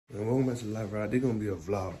And welcome back to the live, right? This gonna be a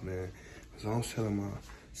vlog, man. So I'm selling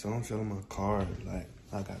my cars. Like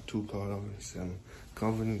I got 2 cars I'm gonna sell them.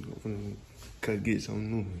 I'm finna get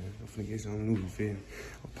something new, man. I'm finna get something new, you feel me?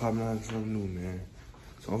 I'm popping out something new, man.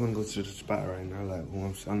 So I'm gonna go to the spot right now, like who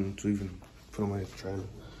I'm selling to, even put on my trailer.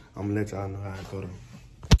 I'm gonna let y'all know how I go though.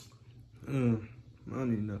 I don't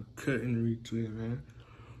need another cut in the retweet, man.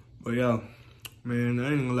 But yo, man,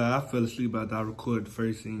 I ain't gonna lie, I fell asleep after I recorded the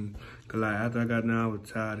first scene. Cause like after I got down, I was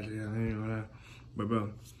tired as hell, I ain't gonna lie. But bro,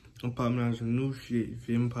 I'm popping out some new shit, you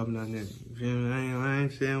feel me? Popping out that, you feel me? I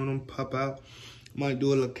ain't saying when I'm pop out. Might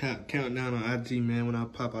do a little countdown on IG, man, when I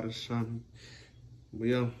pop out of something. But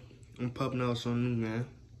yo, I'm popping out something new, man.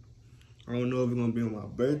 I don't know if it's gonna be on my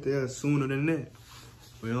birthday or sooner than that.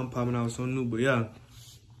 But yeah, I'm popping out something new, but yeah.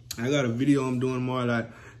 I got a video I'm doing more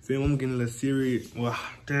like, feel me? I'm getting a little serious. Well,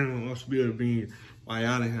 damn, I'm spill the beans. Why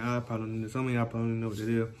y'all in here, I probably, some of y'all probably know what it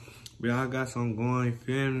is. But y'all got something going, you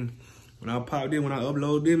feel me? When I pop this, when I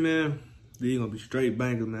upload this, man, these gonna be straight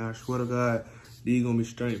bangers, man. I swear to God, these gonna be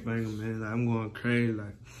straight bangers, man. Like, I'm going crazy,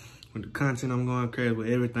 like, with the content, I'm going crazy. With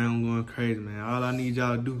everything, I'm going crazy, man. All I need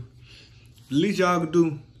y'all to do, the least y'all can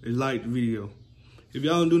do is like the video. If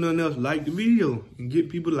y'all don't do nothing else, like the video and get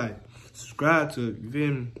people like, subscribe to it, you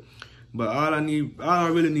feel me? But all I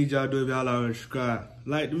really need y'all to do if y'all already subscribe,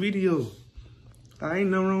 like the video. I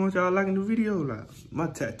ain't nothing wrong with y'all liking the video. Like, my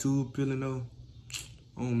tattoo peeling though,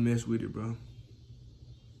 I don't mess with it, bro.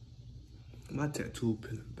 My tattoo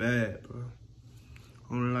peeling bad, bro.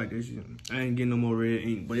 I don't like that shit. I ain't getting no more red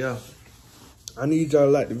ink, but yeah. I need y'all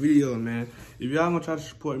to like the video, man. If y'all gonna try to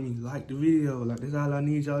support me, like the video. Like, that's all I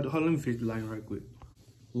need y'all to do. Hold on, let me fix the line right quick.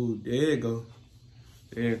 Ooh, there you go.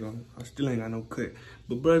 There you go. I still ain't got no cut.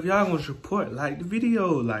 But bro, if y'all gonna support, like the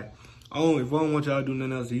video. Like, if I don't want y'all to do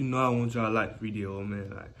nothing else, you know I want y'all to like the video, man.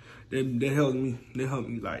 Like, they help me. They help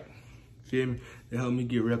me, like, feel me? They help me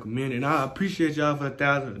get recommended. And I appreciate y'all for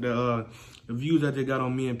the views that they got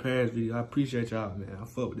on me and Paris video. I appreciate y'all, man. I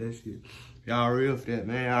fuck with that shit. Y'all real for that,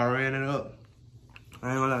 man. Y'all ran it up. I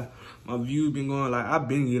ain't gonna lie. My views been going, like, I've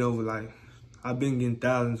been getting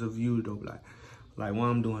thousands of views though, like when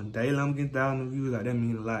I'm doing daily, I'm getting thousands of views. Like, that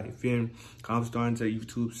mean a lot, you feel me? I'm starting to take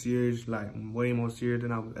YouTube serious, like, way more serious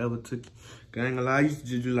than I ever took it. I ain't gonna lie, I used to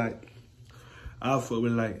just do, like, I'll fuck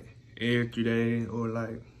with, like, every 3 days or,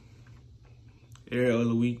 like, every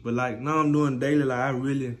other week. But, like, now I'm doing daily, like, I'm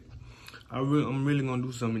really gonna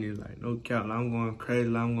do something in this, like, no cap. Like, I'm going crazy,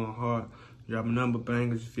 like, I'm going hard, dropping number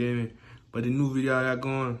bangers, you feel me? But the new video I got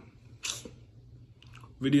going,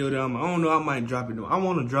 I don't know, I might drop it though. I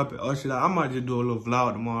want to drop it, or should I might just do a little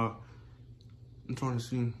vlog tomorrow. I'm trying to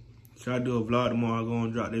see. Should I do a vlog tomorrow? Go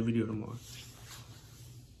and drop that video tomorrow.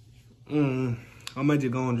 I might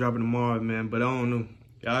just go and drop it tomorrow, man, but I don't know.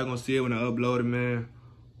 Y'all gonna see it when I upload it, man.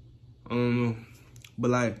 I don't know.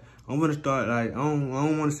 But like, I'm gonna start, like, I don't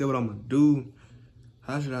wanna say what I'm gonna do.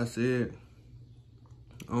 How should I say it?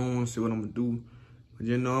 I don't wanna say what I'm gonna do. But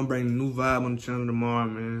you know, I'm bringing a new vibe on the channel tomorrow,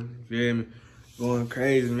 man. You feel me? Going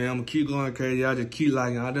crazy, man. I'm gonna keep going crazy. Y'all just keep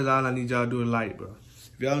liking. That's all I need y'all to do is like, bro.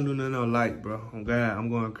 If y'all don't do nothing else, like, bro. Oh God, I'm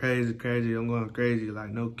going crazy. I'm going crazy, like,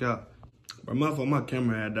 no cap. But my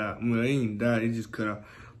camera had died. Well, it ain't died, it just cut out.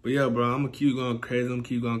 But yeah, bro, I'm gonna keep going crazy. I'm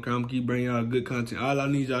gonna keep bringing y'all good content. All I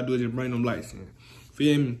need y'all to do is just bring them likes in.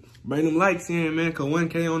 Feel me? Bring them likes in, man, cause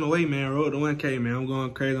 1K on the way, man. Road to 1K, man. I'm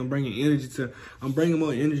going crazy. I'm bringing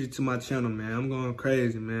more energy to my channel, man. I'm going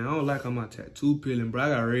crazy, man. I don't like how my tattoo peeling, bro. I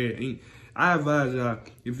got red ink. I advise y'all,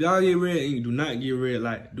 if y'all get red ink, do not get red,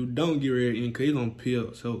 like, don't get red ink, cause it's gonna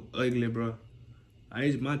peel so ugly, bro.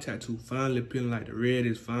 My tattoo finally peeling, like, the red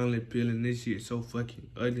is finally peeling. This shit so fucking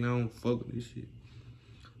ugly. I don't fuck with this shit.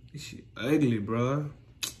 This shit ugly, bro.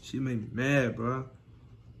 Shit make me mad, bro.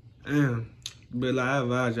 Damn. But like, I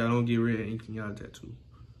advise y'all, don't get red ink in y'all tattoo.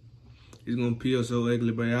 It's gonna peel so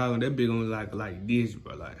ugly, bro. Y'all, that bitch gonna like this,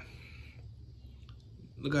 bro. Like,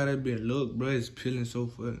 look how that bitch look, bro. It's peeling so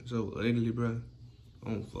ugly, bro. I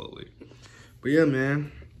don't fuck with it. But yeah,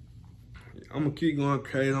 man. I'm gonna keep going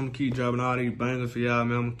crazy. I'm gonna keep dropping all these bangers for y'all,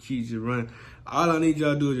 man. I'm gonna keep just running. All I need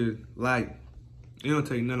y'all to do is just like. It don't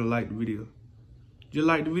take nothing to like the video. Just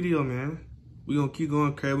like the video, man. We gonna keep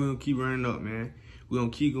going crazy. We gonna keep running up, man. We gonna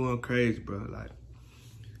keep going crazy, bro. Like,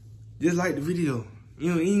 just like the video.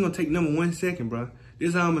 You know, it ain't gonna take number 1 second, bro. This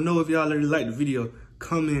is how I'm gonna know if y'all already like the video.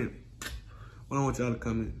 Comment. What I want y'all to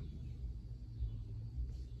comment.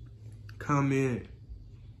 Comment.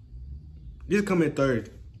 Just comment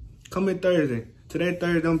Thursday. Comment Thursday. Today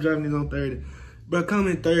Thursday, I'm dropping this on Thursday. Bro,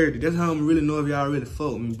 comment Thursday. That's how I'm really know if y'all really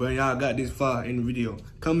fuck with me, bro. Y'all got this far in the video.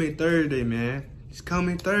 Comment Thursday, man. Just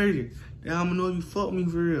comment Thursday. That's how I'm gonna know if you fuck with me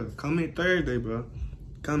for real. Comment Thursday, bro.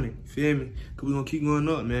 coming, feel me? Cause we gonna keep going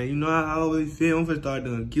up, man. You know how I always feel. I'm gonna start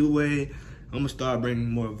doing giveaway. I'm gonna start bringing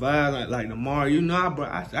more vibes like tomorrow. You know,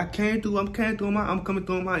 I came through. I'm coming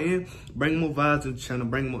through on my end. Bring more vibes to the channel.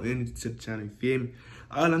 Bring more energy to the channel. You feel me?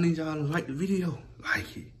 All I need y'all to like the video.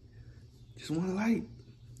 Like it. Just wanna like.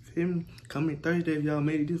 Feel me? Coming Thursday if y'all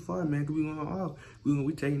made it this far, man. Cause we going off.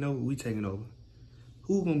 We taking over. We taking over.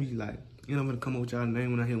 Who gonna be like? You know, I'm gonna come up with y'all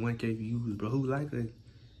name when I hit 1K views, bro. Who like us?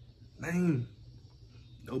 Name.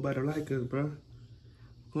 Nobody like us, bro.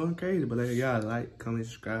 Going crazy, but like y'all like, comment,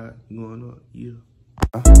 subscribe, going up, yeah.